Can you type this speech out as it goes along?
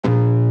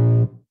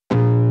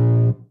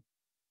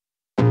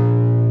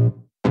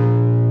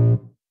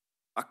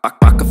I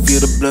can feel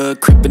the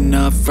blood creeping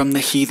up from the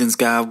heathens.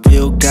 Got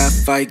will, got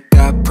fight,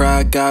 got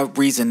pride, got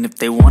reason. If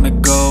they wanna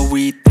go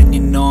eat, then you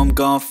know I'm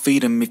gon'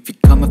 feed them. If you're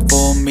coming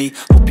for me,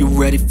 hope you're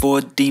ready for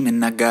a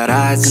demon. I got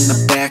eyes in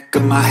the back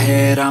of my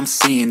head, I'm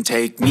seeing.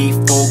 Take me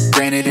for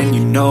granted and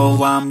you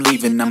know I'm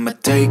leaving. I'ma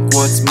take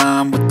what's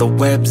mine with the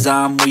webs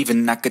I'm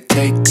weaving. I could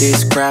take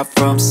this crowd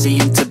from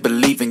seeing to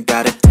believing.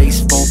 Got a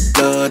taste for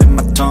blood and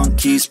my tongue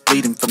keeps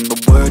bleeding from the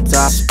words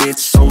I spit.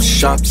 So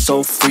sharp,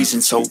 so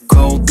freezing, so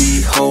cold.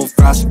 Behold,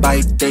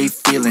 frostbite they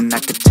feeling. I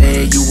could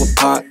tear you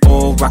apart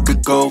or I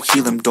could go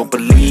heal them. Don't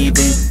believe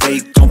in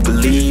fate, don't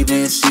believe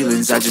in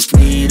ceilings. I just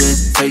need a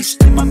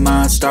taste and my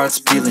mind starts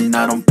peeling.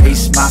 I don't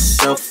pace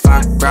myself,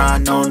 I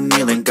grind on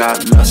kneeling.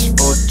 Got lust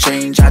for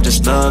change, I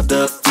just love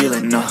the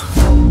feeling.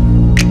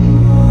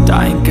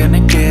 I ain't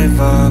gonna give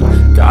up.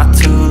 Got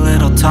too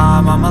little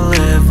time, I'ma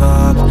live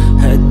up.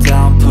 Head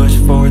down, push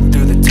forward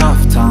through the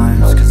tough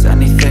times. Cause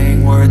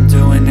anything worth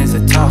doing is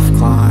a tough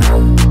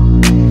climb.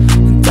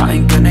 And I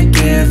ain't gonna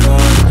give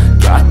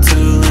up. Got too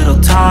little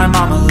time,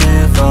 I'ma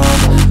live up.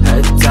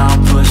 Head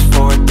down, push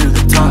forward through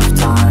the tough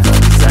times.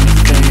 Cause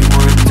anything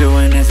worth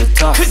doing is a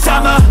tough climb. Cause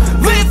I'ma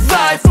live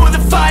life for the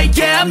fight,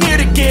 yeah, I'm here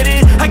to get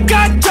it. I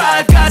got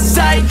drive, got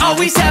sight,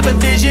 always have a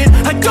vision.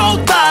 I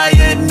don't lie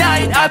at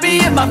night, I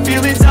be in my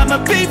feelings. I'ma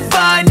be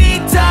fine,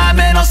 need time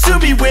and I'll soon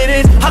be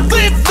winning. I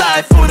live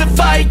life for the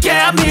fight,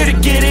 yeah, I'm here to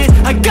get it.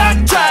 I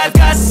got drive,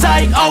 got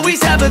sight,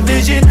 always have a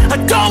vision. I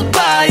don't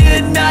lie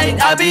at night,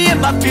 I be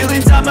in my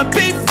feelings. I'ma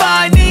be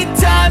fine, need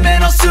time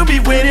and I'll soon be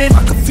winning.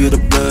 I can feel the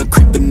blood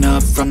creeping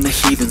up from the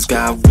heathens.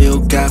 Got will,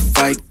 got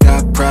fight,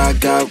 got pride,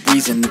 got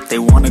reason. If they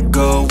wanna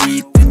go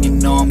eat, then you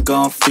know I'm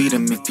gon' feed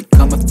them. If you're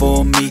coming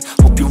for me,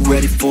 hope you're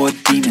ready for a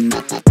demon.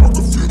 I can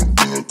feel the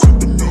blood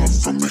creeping up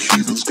from the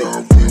heathens.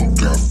 Got will,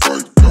 got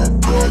fight,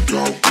 got pride,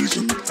 got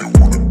reason. If they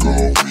wanna go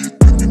eat,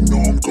 then you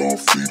know I'm gon'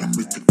 feed them.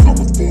 If you're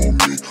coming for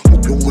me,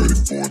 hope you're ready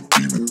for a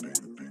demon.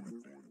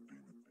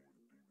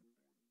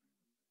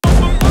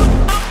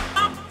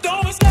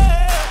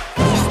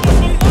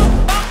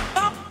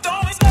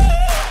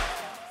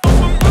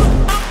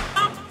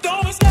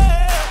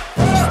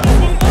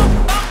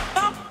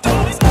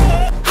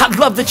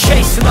 Love the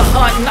chase and the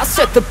hunt, and I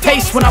set the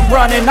pace when I'm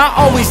running. I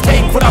always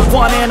take what I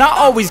want and I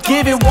always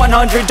give it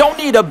 100. Don't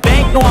need a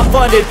bank, no I'm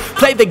funded.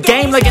 Play the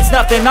game like it's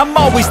nothing. I'm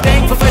always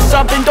thankful for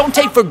something. Don't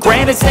take for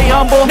granted, stay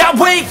humble. Now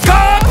wake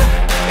up!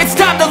 It's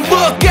time to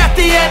look at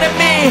the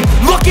enemy.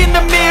 Look in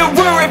the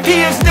mirror if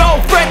he is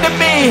no friend to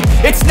me.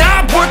 It's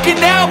not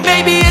working out,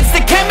 maybe it's the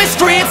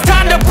chemistry. It's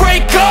time to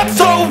break up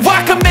so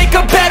I can make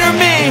a better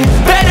me.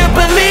 Better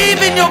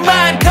believe in your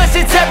mind, cause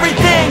it's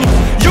everything.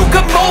 You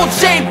can mold,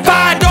 shape,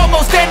 find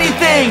almost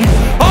anything.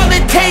 All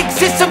it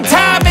takes is some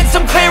time and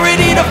some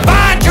clarity to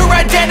find your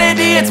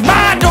identity. It's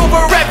mind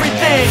over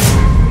everything.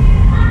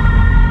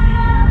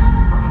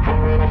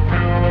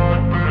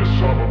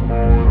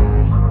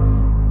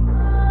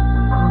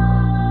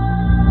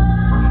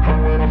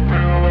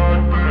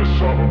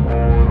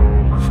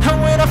 And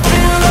when I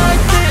feel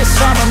like this,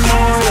 I'm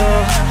immortal.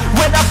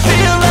 When I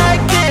feel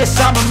like this,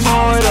 I'm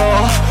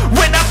immortal.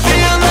 When I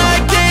feel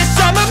like this,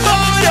 I'm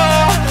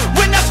immortal.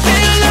 When I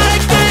feel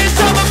like this,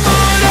 I'm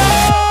immortal.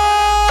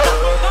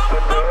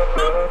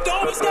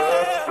 Don't be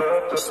scared.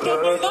 Just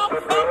level up.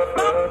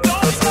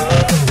 Don't be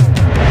scared.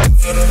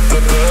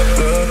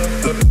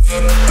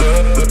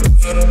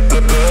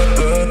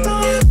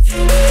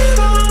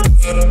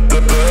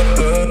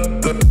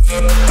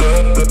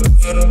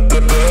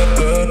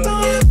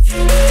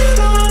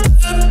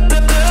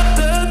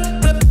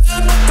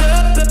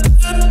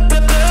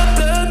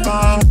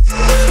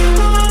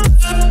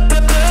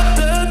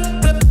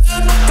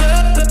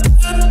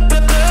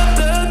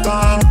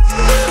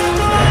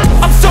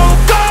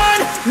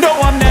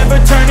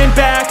 Turning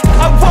back,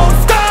 I won't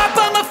stop,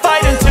 I'ma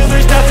fight until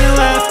there's nothing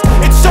left.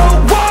 It's so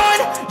on,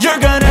 you're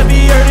gonna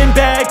be hurting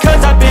bad.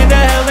 Cause I've been to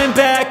hell and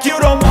back, you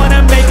don't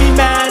wanna make me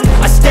mad.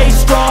 I stay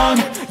strong,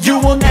 you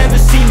will never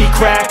see me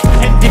crack.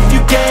 And if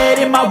you get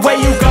in my way,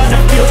 you're gonna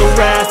feel the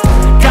wrath.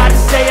 Gotta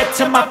say it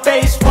to my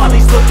face while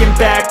he's looking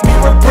back.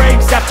 Mirror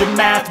breaks after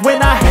math,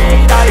 when I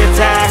hate I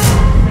attack.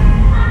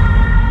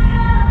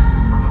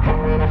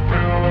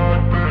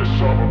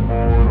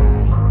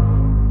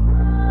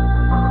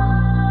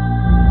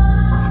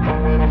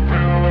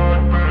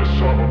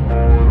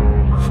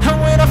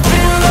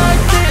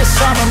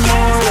 I'm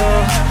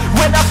immortal.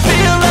 When I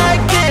feel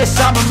like this,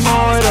 I'm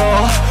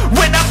immortal.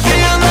 When I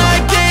feel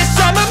like this,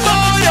 I'm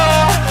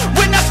immortal.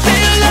 When I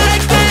feel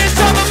like this,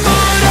 I'm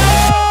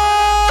immortal.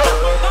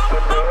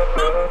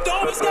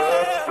 Don't be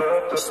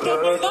scared. Just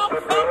level up.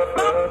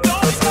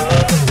 Don't be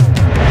scared.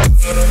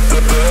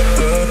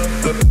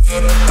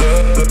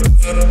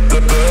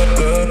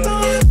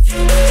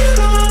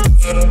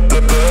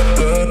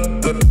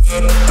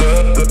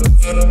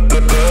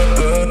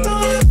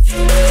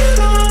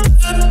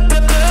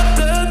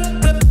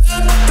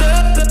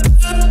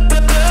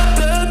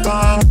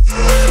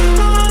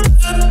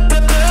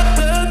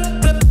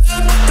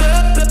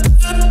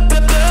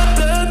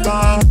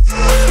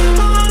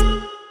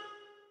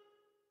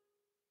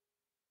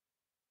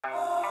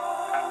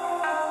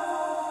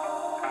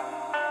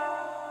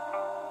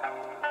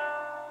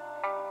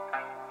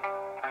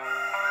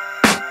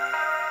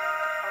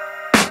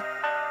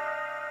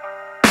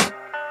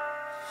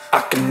 I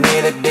can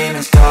hear the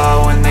demons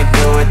call when they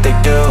do what they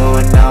do.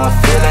 And now I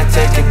feel like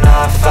taking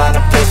off, find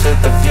a place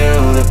with a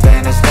view. The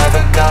pain is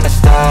never gonna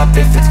stop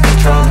if it's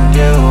controlling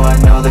you.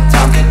 I know that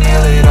time can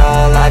heal it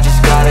all, I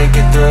just gotta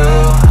get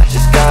through. I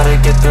just gotta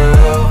get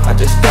through, I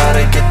just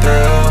gotta get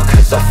through.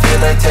 Cause I feel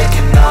like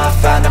taking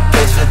off, find a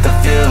place with a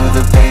view.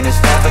 The pain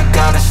is never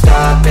gonna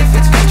stop if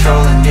it's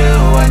controlling you.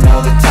 I know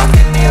that time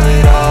can heal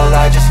it all,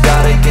 I just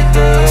gotta get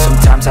through.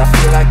 Sometimes I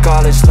feel like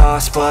all is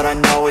lost, but I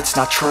know it's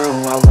not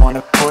true. I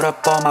wanna put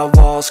up all my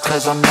walls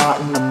cause I'm not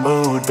in the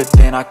mood, but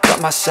then I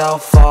cut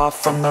myself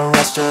off from the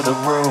rest of the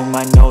room.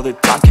 I know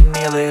that time can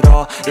heal it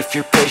all if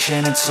you're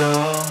patient and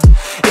soon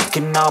it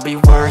can all be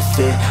worth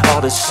it,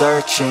 all the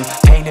searching.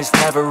 Pain is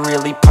never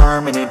really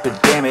permanent,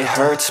 but damn it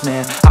hurts,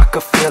 man. I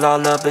could feel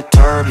all of the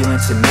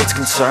turbulence and it's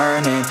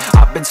concerning.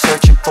 I've been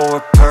searching for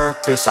a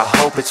purpose, I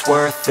hope it's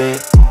worth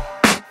it.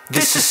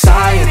 This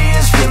society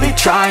is really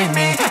trying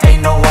me.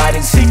 Ain't no hide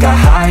and seek, I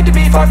hide to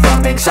be far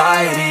from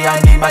anxiety.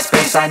 I need my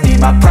space, I need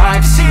my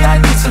privacy.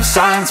 I need some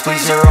silence,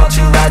 please, you're all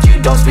too loud.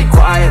 You don't speak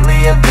quietly,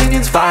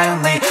 opinions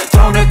violently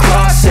thrown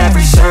across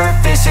every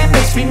surface. It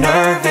makes me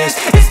nervous,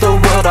 is the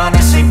world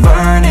honestly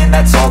burning?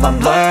 That's all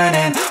I'm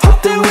learning.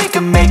 Hope that we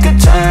can make a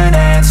turn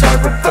and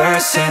start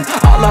reversing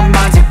all our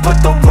minds and put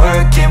the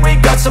work in. We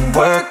got some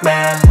work,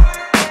 man.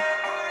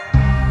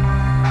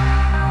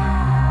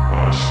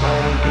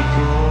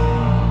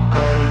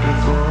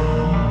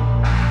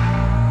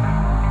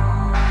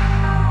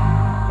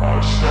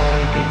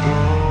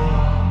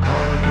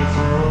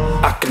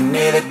 I can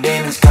hear the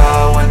demons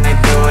call when they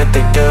do what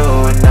they do.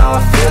 And now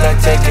I feel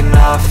like taking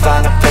off,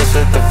 find a place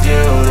with a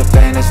view. The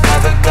pain is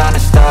never gonna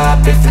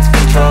stop if it's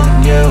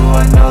controlling you.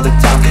 I know that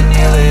time can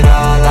heal it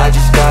all, I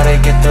just gotta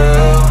get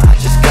through. I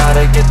just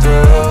gotta get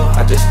through,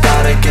 I just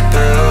gotta get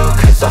through.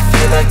 Cause I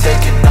feel like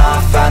taking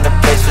off, find a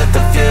place with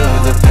a view.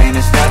 The pain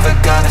is never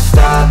gonna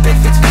stop if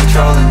it's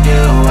controlling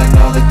you. I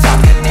know that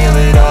time can heal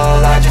it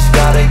all, I just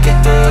gotta get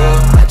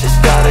through. I just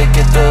gotta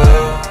get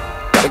through.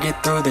 Gotta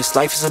get through this,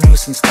 life is a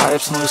nuisance, tie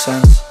up some loose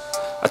ends.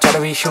 I try to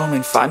be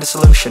human, find a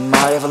solution,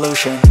 my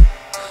evolution.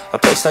 A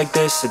place like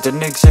this, it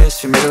didn't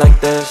exist, we made it like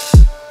this.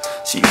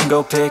 So you can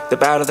go pick the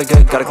bad or the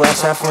good, got a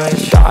glass half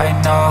wish. I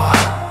know,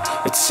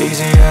 it's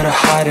easier to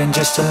hide than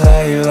just to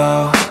lay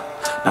low.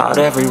 Not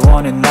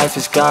everyone in life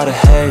has got a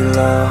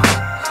halo.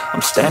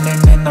 I'm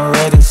standing in the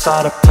red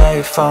inside a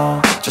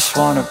payphone, just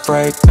wanna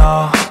break,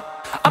 no.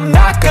 I'm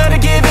not gonna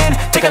give in,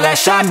 take a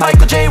last shot,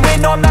 Michael J.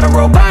 Win. No, I'm not a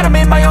robot, I'm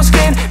in my own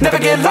skin. Never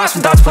get lost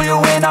when thoughts pull you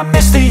in. I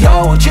miss the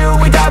old you,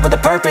 we died with a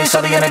purpose.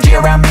 All the energy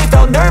around me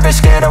felt nervous,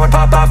 scared I would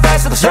pop out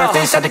fast to the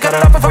surface. Had to cut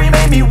it off before you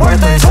made me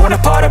worthless. Torn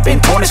apart, I've been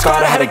torn and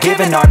scarred. I had a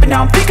given art, but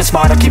now I'm thinking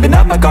smart. I'm keeping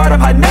up my guard, I'm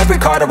hiding every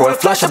card. A royal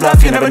flush of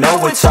bluff, you never know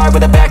what's hard.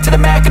 With a back to the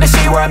mat, gonna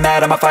see where I'm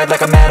at. I'ma fight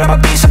like I'm mad, I'ma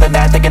be something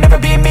that they can never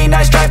be me.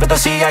 Nice try, but they'll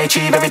see I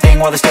achieve everything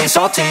while they stay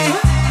salty.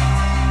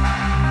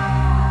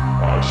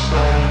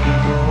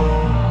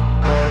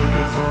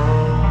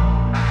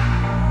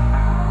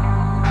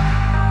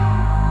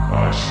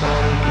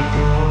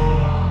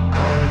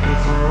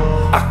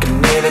 I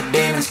can hear the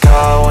demons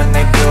call when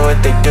they do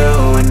what they do.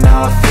 And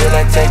now I feel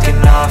like taking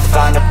off,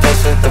 find a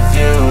place with a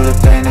view. The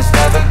pain is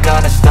never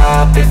gonna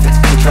stop if it's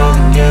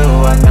controlling you.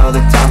 I know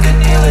that time can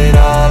heal it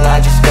all,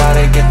 I just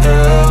gotta get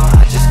through.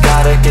 I just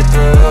gotta get